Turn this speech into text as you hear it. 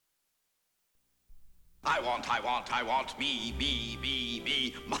I want me,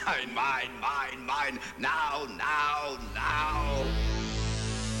 mine, now.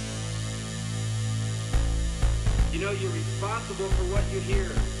 You know you're responsible for what you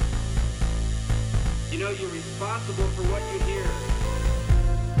hear. You know you're responsible for what you hear.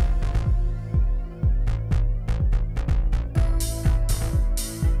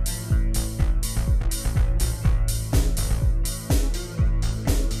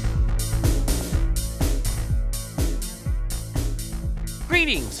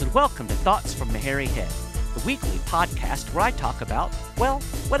 Greetings and welcome to Thoughts from the Hairy Head, the weekly podcast where I talk about, well,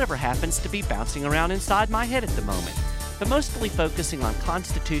 whatever happens to be bouncing around inside my head at the moment, but mostly focusing on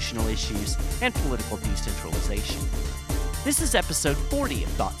constitutional issues and political decentralization. This is episode 40 of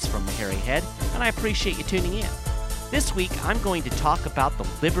Thoughts from the Hairy Head, and I appreciate you tuning in. This week, I'm going to talk about the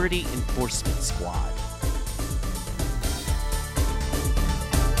Liberty Enforcement Squad.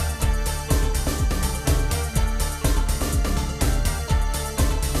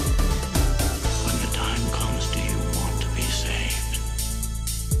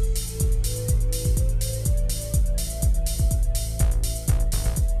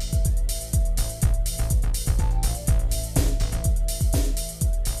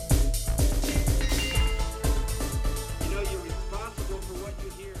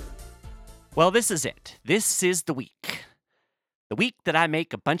 Well, this is it. This is the week. The week that I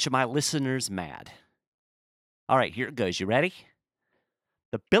make a bunch of my listeners mad. All right, here it goes. You ready?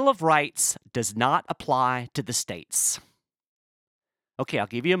 The Bill of Rights does not apply to the states. Okay, I'll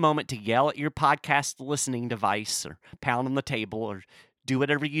give you a moment to yell at your podcast listening device or pound on the table or do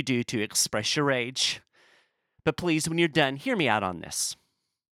whatever you do to express your rage. But please, when you're done, hear me out on this.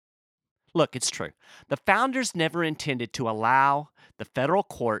 Look, it's true. The founders never intended to allow the federal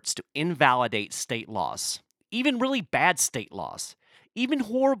courts to invalidate state laws, even really bad state laws, even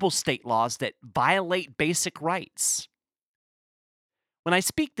horrible state laws that violate basic rights. When I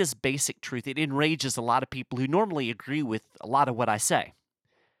speak this basic truth, it enrages a lot of people who normally agree with a lot of what I say.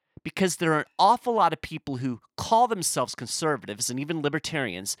 Because there are an awful lot of people who call themselves conservatives and even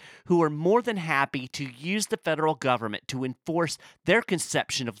libertarians who are more than happy to use the federal government to enforce their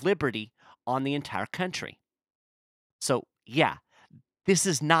conception of liberty on the entire country. So, yeah, this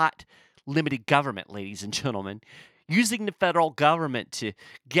is not limited government, ladies and gentlemen. Using the federal government to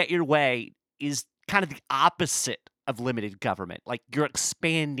get your way is kind of the opposite of limited government, like you're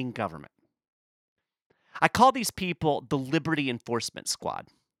expanding government. I call these people the Liberty Enforcement Squad.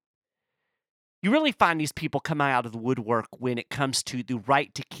 You really find these people coming out of the woodwork when it comes to the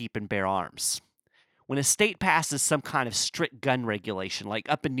right to keep and bear arms. When a state passes some kind of strict gun regulation, like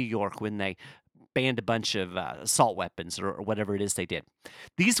up in New York when they banned a bunch of assault weapons or whatever it is they did,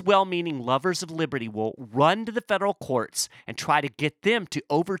 these well-meaning lovers of liberty will run to the federal courts and try to get them to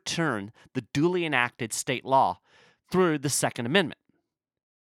overturn the duly enacted state law through the Second Amendment.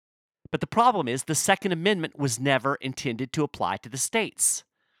 But the problem is the Second Amendment was never intended to apply to the states.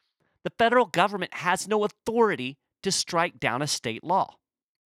 The federal government has no authority to strike down a state law.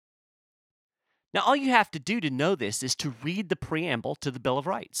 Now, all you have to do to know this is to read the preamble to the Bill of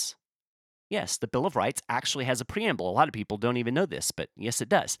Rights. Yes, the Bill of Rights actually has a preamble. A lot of people don't even know this, but yes, it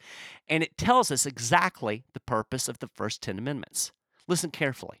does. And it tells us exactly the purpose of the first 10 amendments. Listen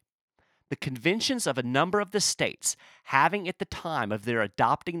carefully. The conventions of a number of the states, having at the time of their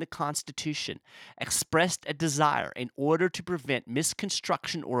adopting the Constitution expressed a desire in order to prevent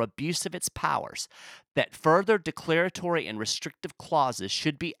misconstruction or abuse of its powers, that further declaratory and restrictive clauses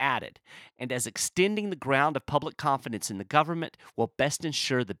should be added, and as extending the ground of public confidence in the government will best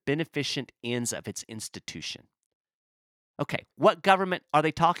ensure the beneficent ends of its institution. Okay, what government are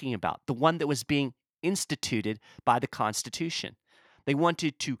they talking about? The one that was being instituted by the Constitution. They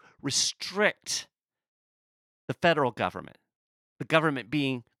wanted to restrict the federal government, the government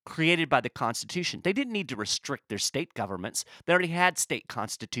being created by the Constitution. They didn't need to restrict their state governments. They already had state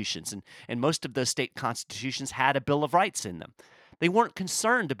constitutions, and most of those state constitutions had a Bill of Rights in them. They weren't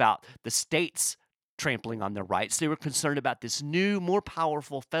concerned about the states trampling on their rights. They were concerned about this new, more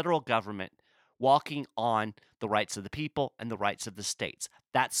powerful federal government walking on the rights of the people and the rights of the states.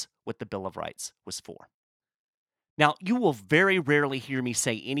 That's what the Bill of Rights was for. Now, you will very rarely hear me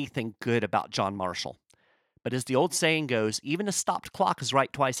say anything good about John Marshall. But as the old saying goes, even a stopped clock is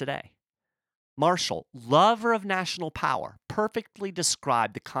right twice a day. Marshall, lover of national power, perfectly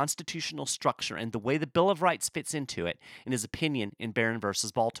described the constitutional structure and the way the Bill of Rights fits into it in his opinion in Barron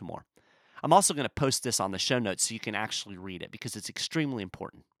versus Baltimore. I'm also going to post this on the show notes so you can actually read it because it's extremely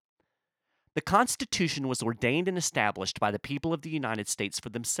important. The Constitution was ordained and established by the people of the United States for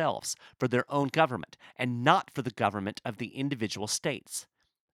themselves, for their own government, and not for the government of the individual states.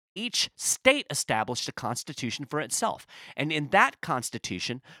 Each state established a constitution for itself, and in that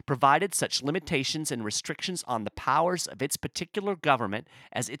constitution provided such limitations and restrictions on the powers of its particular government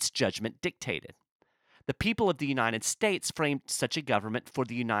as its judgment dictated. The people of the United States framed such a government for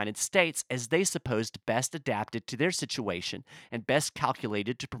the United States as they supposed best adapted to their situation and best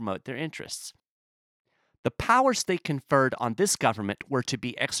calculated to promote their interests. The powers they conferred on this government were to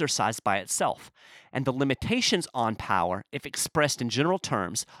be exercised by itself, and the limitations on power, if expressed in general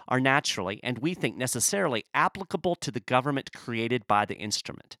terms, are naturally, and we think necessarily, applicable to the government created by the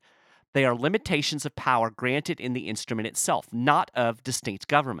instrument. They are limitations of power granted in the instrument itself, not of distinct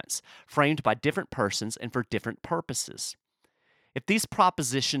governments, framed by different persons and for different purposes. If these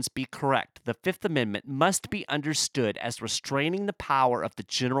propositions be correct, the Fifth Amendment must be understood as restraining the power of the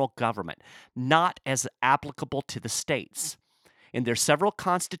general government, not as applicable to the states. In their several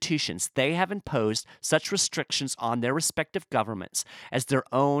constitutions, they have imposed such restrictions on their respective governments as their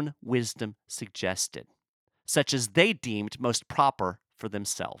own wisdom suggested, such as they deemed most proper for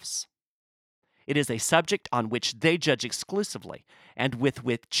themselves. It is a subject on which they judge exclusively, and with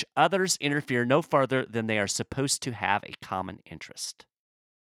which others interfere no further than they are supposed to have a common interest.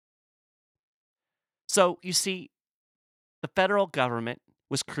 So, you see, the federal government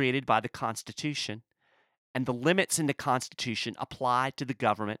was created by the Constitution, and the limits in the Constitution apply to the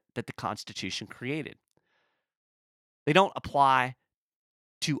government that the Constitution created. They don't apply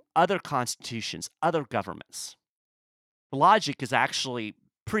to other constitutions, other governments. The logic is actually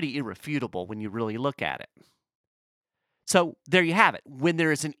pretty irrefutable when you really look at it. So there you have it. When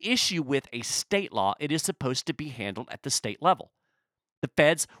there is an issue with a state law, it is supposed to be handled at the state level. The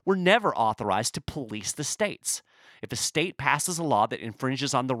feds were never authorized to police the states. If a state passes a law that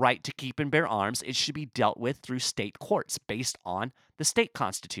infringes on the right to keep and bear arms, it should be dealt with through state courts based on the state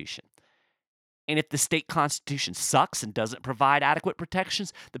constitution. And if the state constitution sucks and doesn't provide adequate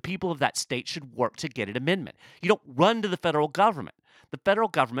protections, the people of that state should work to get an amendment. You don't run to the federal government. The federal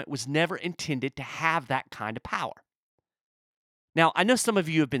government was never intended to have that kind of power. Now, I know some of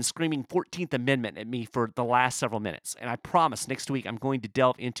you have been screaming 14th Amendment at me for the last several minutes, and I promise next week I'm going to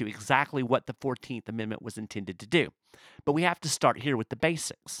delve into exactly what the 14th Amendment was intended to do. But we have to start here with the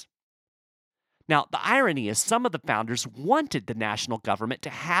basics. Now, the irony is some of the founders wanted the national government to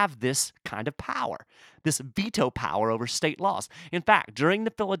have this kind of power, this veto power over state laws. In fact, during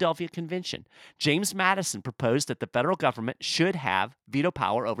the Philadelphia Convention, James Madison proposed that the federal government should have veto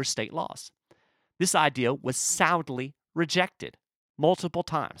power over state laws. This idea was soundly rejected multiple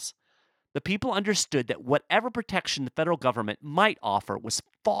times. The people understood that whatever protection the federal government might offer was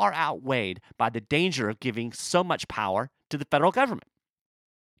far outweighed by the danger of giving so much power to the federal government.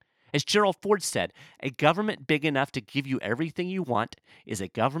 As Gerald Ford said, a government big enough to give you everything you want is a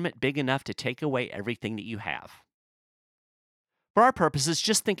government big enough to take away everything that you have. For our purposes,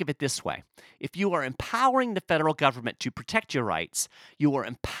 just think of it this way. If you are empowering the federal government to protect your rights, you are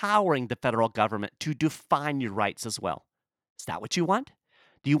empowering the federal government to define your rights as well. Is that what you want?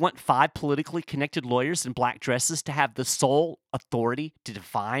 Do you want 5 politically connected lawyers in black dresses to have the sole authority to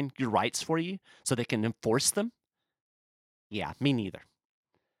define your rights for you so they can enforce them? Yeah, me neither.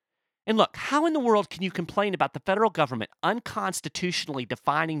 And look, how in the world can you complain about the federal government unconstitutionally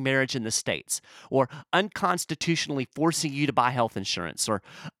defining marriage in the states, or unconstitutionally forcing you to buy health insurance, or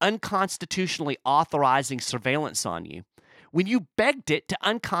unconstitutionally authorizing surveillance on you, when you begged it to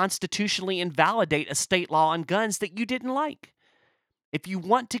unconstitutionally invalidate a state law on guns that you didn't like? If you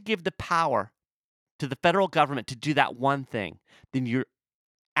want to give the power to the federal government to do that one thing, then you're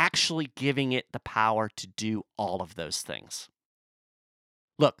actually giving it the power to do all of those things.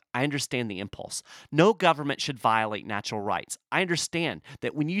 Look, I understand the impulse. No government should violate natural rights. I understand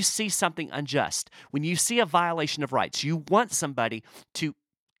that when you see something unjust, when you see a violation of rights, you want somebody to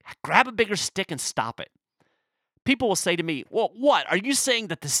grab a bigger stick and stop it. People will say to me, well, what? Are you saying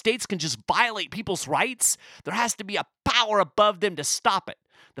that the states can just violate people's rights? There has to be a power above them to stop it.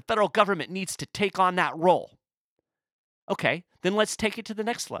 The federal government needs to take on that role. Okay, then let's take it to the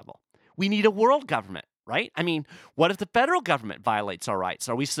next level. We need a world government. Right? I mean, what if the federal government violates our rights?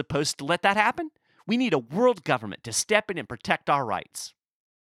 Are we supposed to let that happen? We need a world government to step in and protect our rights.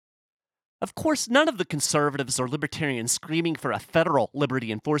 Of course, none of the conservatives or libertarians screaming for a federal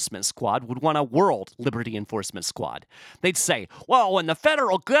liberty enforcement squad would want a world liberty enforcement squad. They'd say, well, when the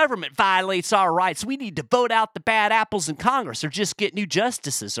federal government violates our rights, we need to vote out the bad apples in Congress or just get new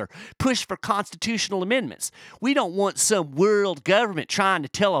justices or push for constitutional amendments. We don't want some world government trying to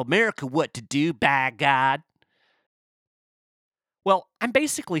tell America what to do, by God. Well, I'm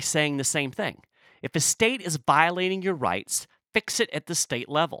basically saying the same thing. If a state is violating your rights, fix it at the state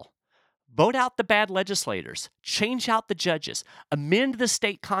level. Vote out the bad legislators, change out the judges, amend the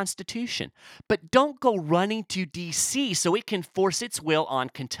state constitution, but don't go running to D.C. so it can force its will on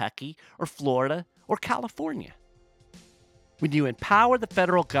Kentucky or Florida or California. When you empower the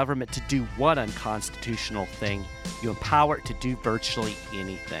federal government to do one unconstitutional thing, you empower it to do virtually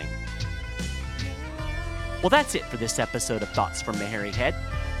anything. Well, that's it for this episode of Thoughts from a Hairy Head.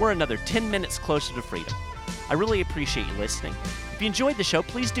 We're another 10 minutes closer to freedom. I really appreciate you listening. If you enjoyed the show,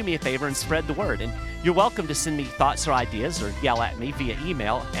 please do me a favor and spread the word. And you're welcome to send me thoughts or ideas or yell at me via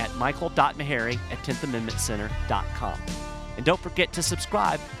email at michael.maharry@10thamendmentcenter.com. And don't forget to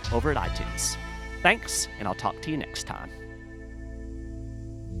subscribe over at iTunes. Thanks, and I'll talk to you next time.